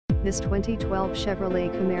This 2012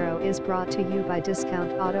 Chevrolet Camaro is brought to you by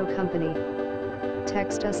Discount Auto Company.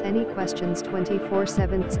 Text us any questions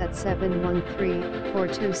 24/7 at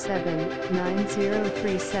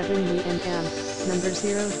 713-427-9037. We and AM, number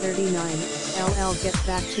 039, LL get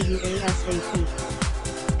back to you ASAP.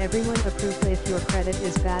 Everyone approved if your credit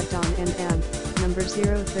is bad. Don and AM, number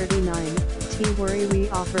 039, worry we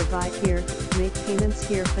offer buy here, make payments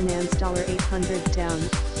here, finance $800 down,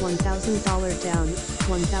 $1,000 down,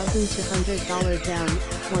 $1,200 down,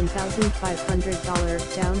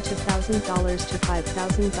 $1,500 down, $2,000 to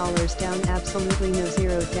 $5,000 down, absolutely no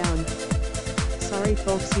zero down. Sorry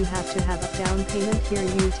folks, you have to have a down payment here.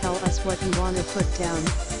 You tell us what you want to put down,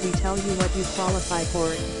 we tell you what you qualify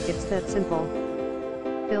for, it's that simple.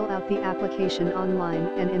 Fill out the application online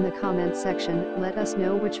and in the comments section let us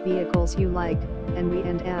know which vehicles you like, and we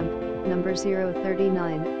and AM, number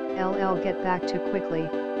 039, LL get back to quickly.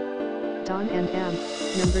 Don and AM,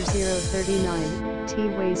 number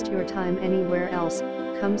 039, waste your time anywhere else,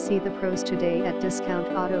 come see the pros today at Discount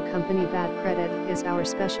Auto Company. Bad credit is our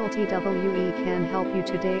specialty. WE can help you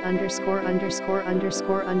today.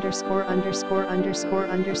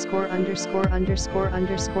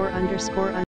 ______________________________________________________________________________________________________________________